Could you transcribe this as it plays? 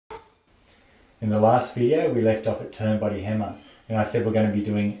In the last video we left off at turn body hammer, and I said we're going to be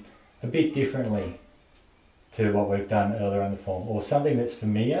doing a bit differently to what we've done earlier on the form, or something that's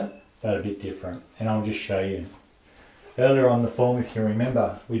familiar but a bit different, and I'll just show you. Earlier on the form, if you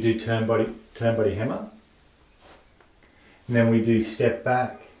remember, we do turn body hammer, and then we do step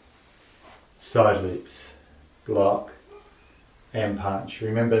back, side loops, block and punch.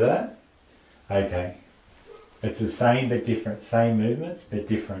 Remember that? Okay. It's the same but different, same movements but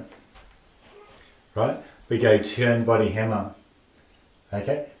different. Right? We go turn body hammer.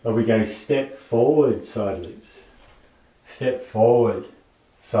 Okay? But we go step forward, side loops. Step forward,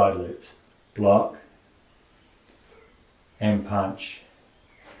 side loops. Block and punch.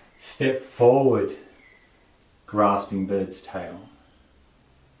 Step forward, grasping bird's tail.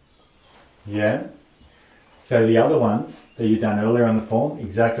 Yeah? So the other ones that you've done earlier on the form,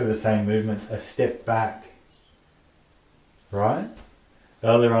 exactly the same movements, a step back. Right?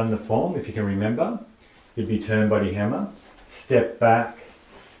 Earlier on in the form, if you can remember, it'd be turn body hammer, step back,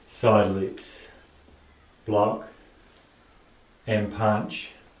 side loops, block and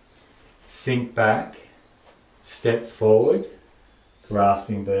punch, sink back, step forward,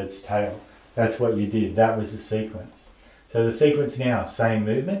 grasping bird's tail. That's what you did. That was the sequence. So the sequence now, same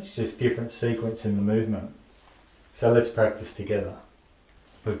movements, just different sequence in the movement. So let's practice together.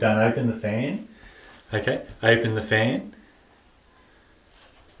 We've done open the fan. Okay, open the fan.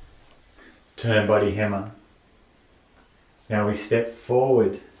 Turn body hammer. Now we step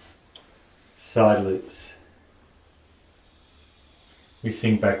forward, side loops. We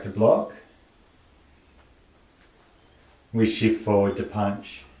sink back to block. We shift forward to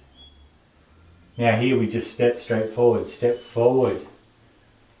punch. Now here we just step straight forward,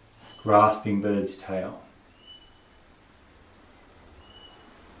 grasping bird's tail.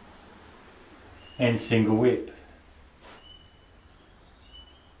 And single whip.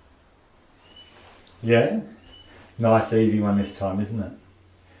 Yeah? Nice easy one this time, isn't it?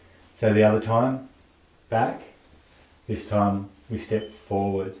 So the other time, back. This time we step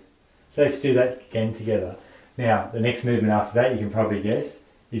forward. So let's do that again together. Now, the next movement after that, you can probably guess,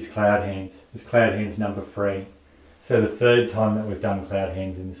 is cloud hands. It's cloud hands number 3. So the third time that we've done cloud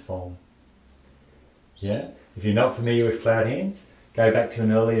hands in this form. Yeah? If you're not familiar with cloud hands, go back to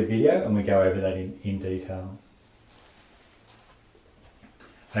an earlier video and we go over that in detail.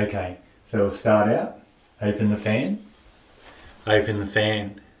 Okay, so we'll start out. Open the fan. Open the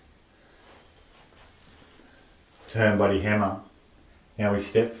fan. Turn body hammer. Now we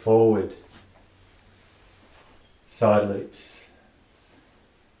step forward. Side loops.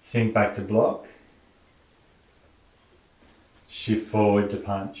 Sink back to block. Shift forward to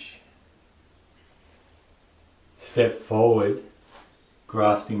punch. Step forward,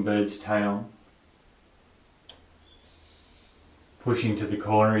 grasping bird's tail. Pushing to the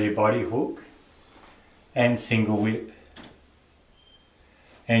corner of your body, hook. And single whip.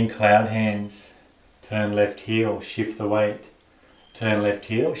 And cloud hands. Turn left heel, shift the weight. Turn left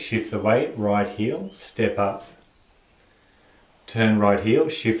heel, shift the weight, right heel, step up. Turn right heel,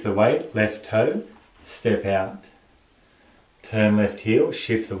 shift the weight, left toe, step out. Turn left heel,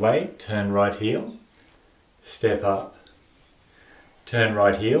 shift the weight, turn right heel, step up. Turn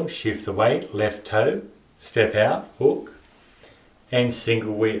right heel, shift the weight, left toe, step out, hook, and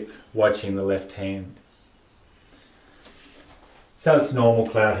single whip, watching the left hand. So it's normal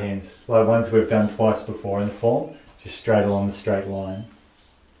cloud hands, like ones we've done twice before in the form, just straight along the straight line.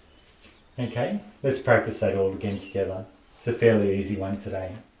 Okay, let's practice that all again together. It's a fairly easy one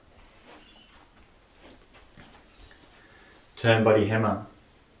today. Turn body hammer.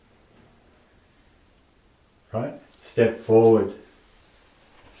 Right, step forward,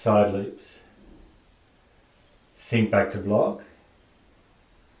 side loops. Sink back to block.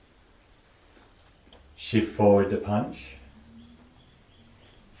 Shift forward to punch.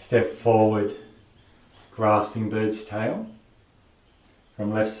 Step forward, grasping bird's tail.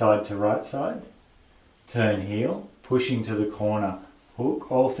 From left side to right side. Turn heel, pushing to the corner.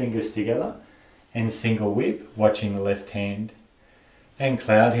 Hook, all fingers together. And single whip, watching the left hand. And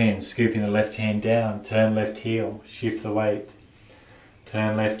cloud hands, scooping the left hand down. Turn left heel, shift the weight.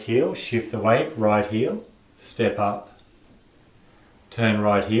 Turn left heel, shift the weight, right heel, step up. Turn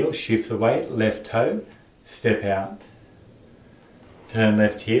right heel, shift the weight, left toe, step out. Turn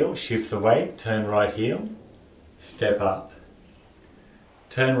left heel, shift the weight, turn right heel, step up.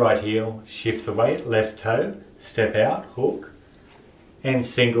 Turn right heel, shift the weight, left toe, step out, hook, and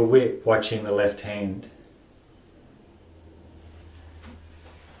single whip, watching the left hand.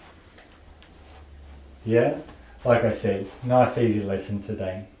 Yeah, like I said, nice easy lesson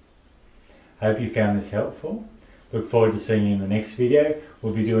today. I hope you found this helpful. Look forward to seeing you in the next video.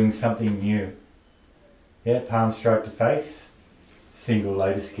 We'll be doing something new. Yeah, palm strike to face, single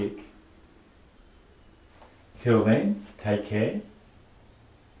lotus kick. Till then, take care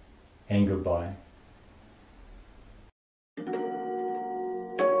and goodbye.